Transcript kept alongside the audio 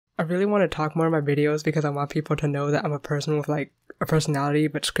I really want to talk more in my videos because I want people to know that I'm a person with like a personality,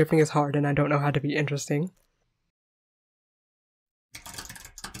 but scripting is hard and I don't know how to be interesting.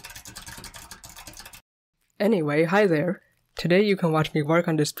 Anyway, hi there. Today you can watch me work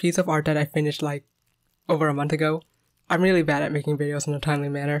on this piece of art that I finished like over a month ago. I'm really bad at making videos in a timely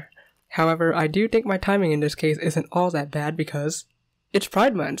manner. However, I do think my timing in this case isn't all that bad because it's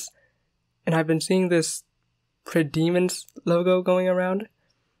Pride Month. And I've been seeing this Freedem logo going around.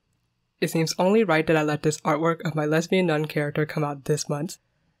 It seems only right that I let this artwork of my lesbian nun character come out this month.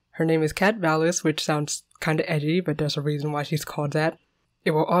 Her name is Cat Valis, which sounds kinda edgy, but there's a reason why she's called that.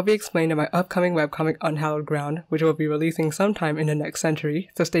 It will all be explained in my upcoming webcomic Unhallowed Ground, which will be releasing sometime in the next century,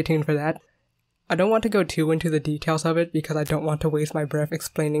 so stay tuned for that. I don't want to go too into the details of it because I don't want to waste my breath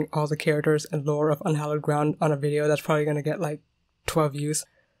explaining all the characters and lore of Unhallowed Ground on a video that's probably gonna get like 12 views.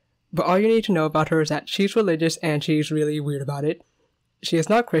 But all you need to know about her is that she's religious and she's really weird about it. She is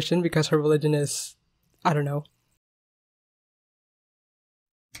not Christian because her religion is, I don't know.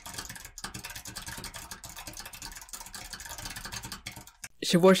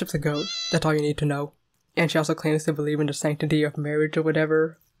 She worships a goat, that's all you need to know. And she also claims to believe in the sanctity of marriage or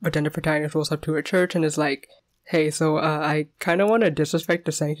whatever, but then the protagonist rolls up to her church and is like, hey, so I kinda wanna disrespect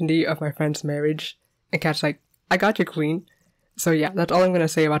the sanctity of my friend's marriage. And Cat's like, I got you, queen. So yeah, that's all I'm gonna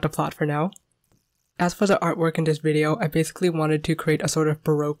say about the plot for now. As for the artwork in this video, I basically wanted to create a sort of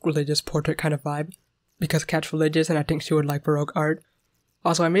Baroque religious portrait kind of vibe, because Kat's religious and I think she would like Baroque art.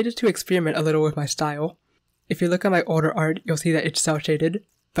 Also, I made it to experiment a little with my style. If you look at my older art, you'll see that it's cel-shaded,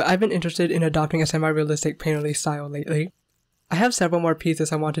 but I've been interested in adopting a semi-realistic painterly style lately. I have several more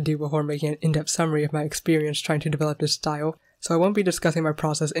pieces I want to do before making an in-depth summary of my experience trying to develop this style, so I won't be discussing my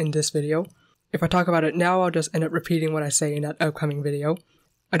process in this video. If I talk about it now, I'll just end up repeating what I say in that upcoming video.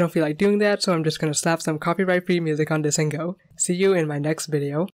 I don't feel like doing that, so I'm just gonna slap some copyright-free music on this and go. See you in my next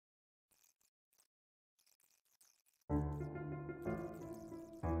video.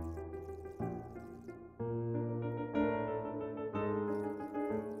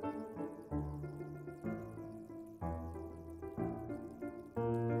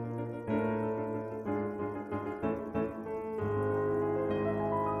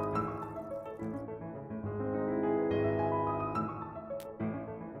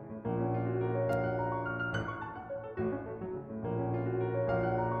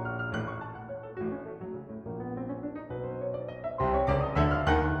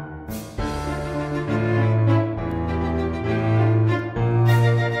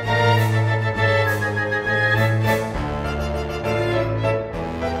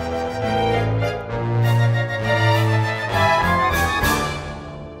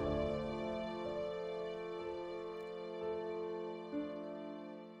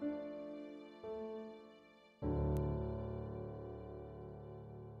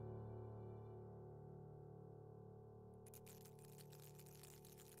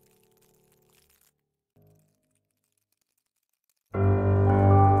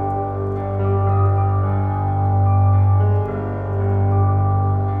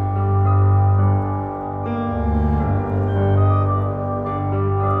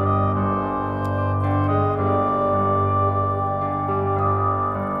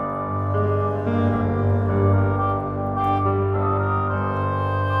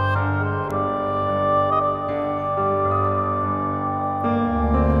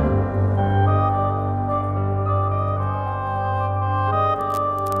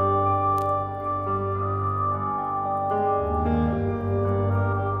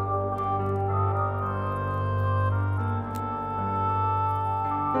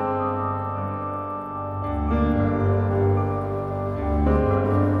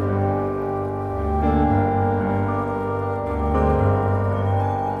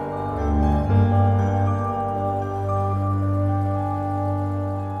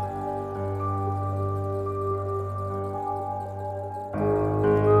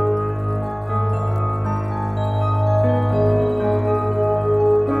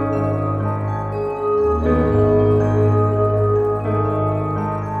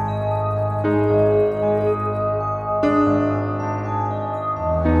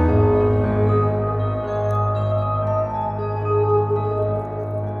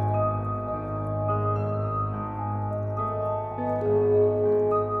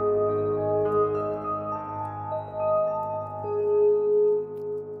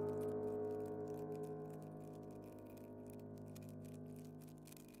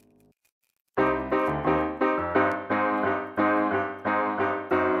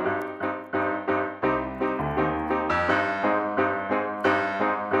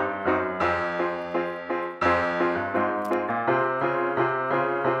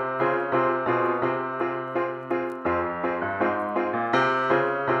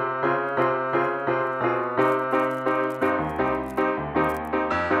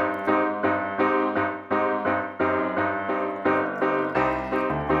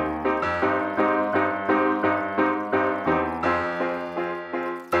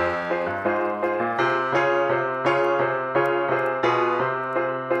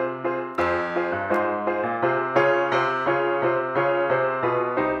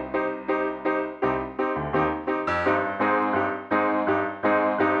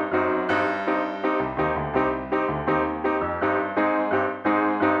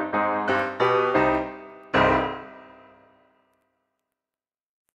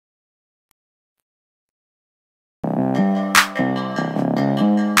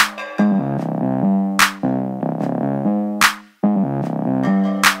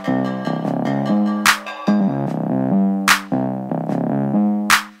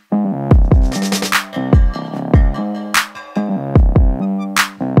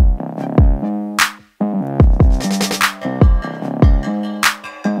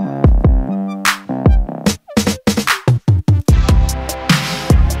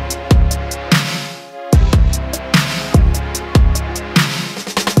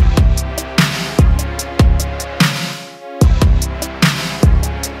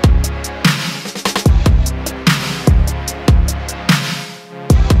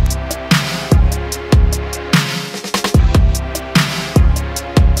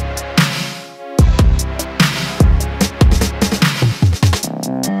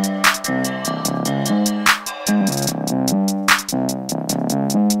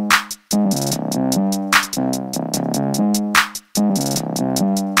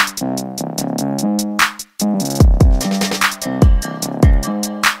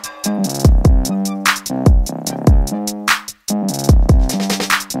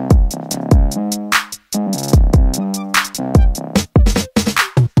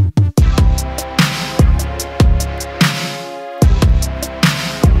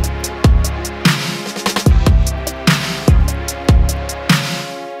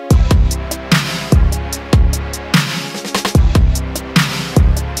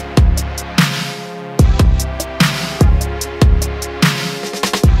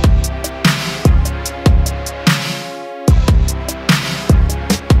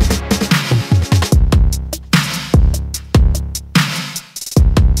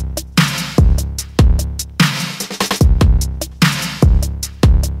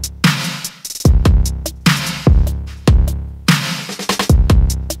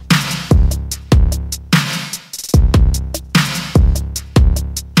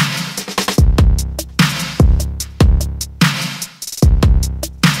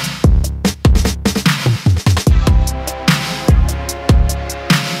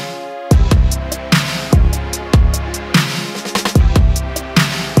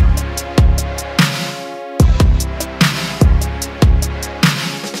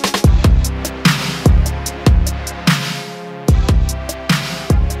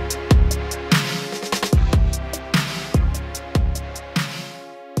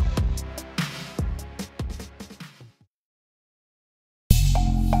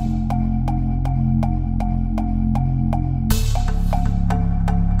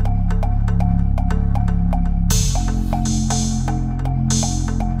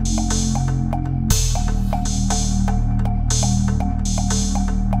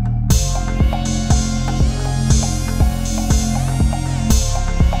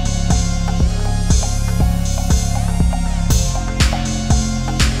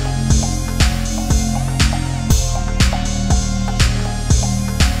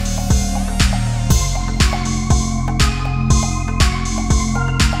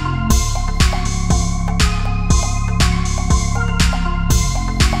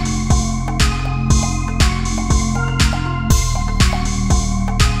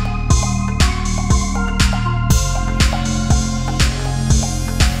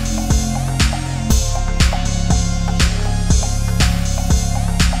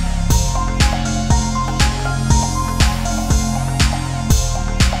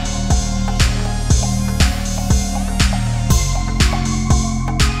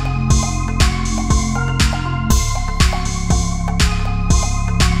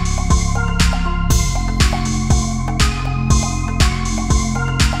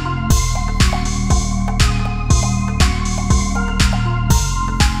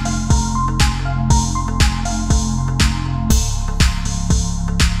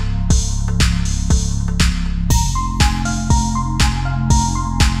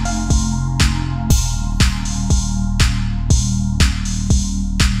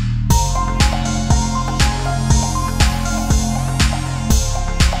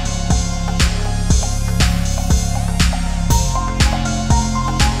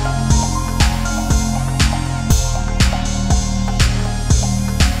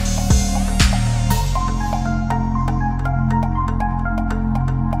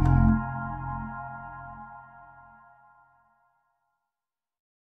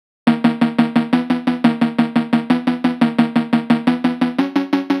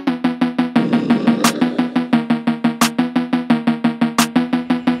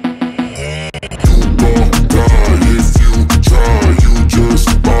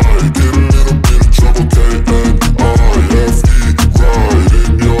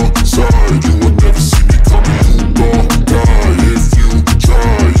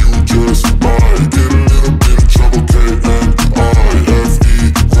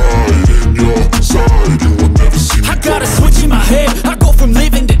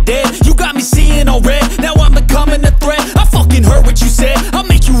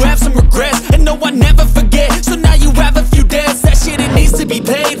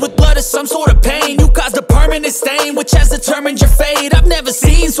 never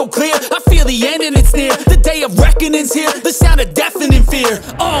seen so clear. I feel the end and it's near. The day of reckoning's here. The sound of deafening fear.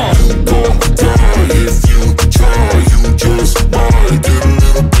 You gon' die if you try. You just might get a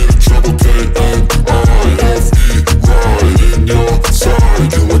little bit of trouble. K-N-I-F-E, right in your side.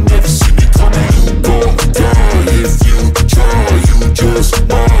 You will never see me coming. You gon' die if you try. You just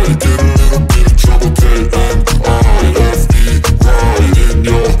might get a little bit of trouble. K-N-I-F-E, right in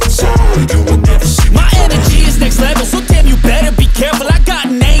your side. You will never see me. My energy is next level, so damn you better be careful. I got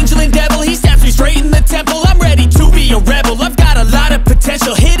an angel and devil, he stabs me straight in the temple. I'm ready to be a rebel, I've got a lot of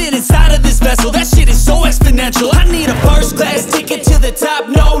potential hidden inside of this vessel. That shit is so exponential. I need a first class ticket to the top,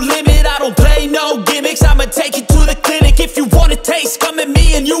 no limit. I don't play no gimmicks, I'ma take you to the clinic. If you want a taste, come at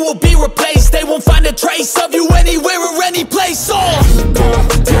me and you will be replaced. They won't find a trace of you anywhere or any place. You gon'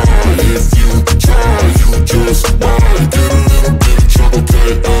 die if you try. You just might get a little bit of trouble.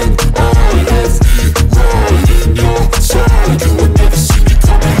 K-N-I-F-E, right in your side. You will never see me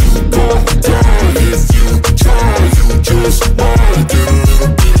coming. You gon' die if you try. You just might get a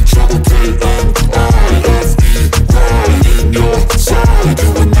little bit of trouble. K-N-I-F-E, right in your side. You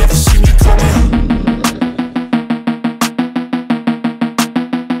will never see me coming.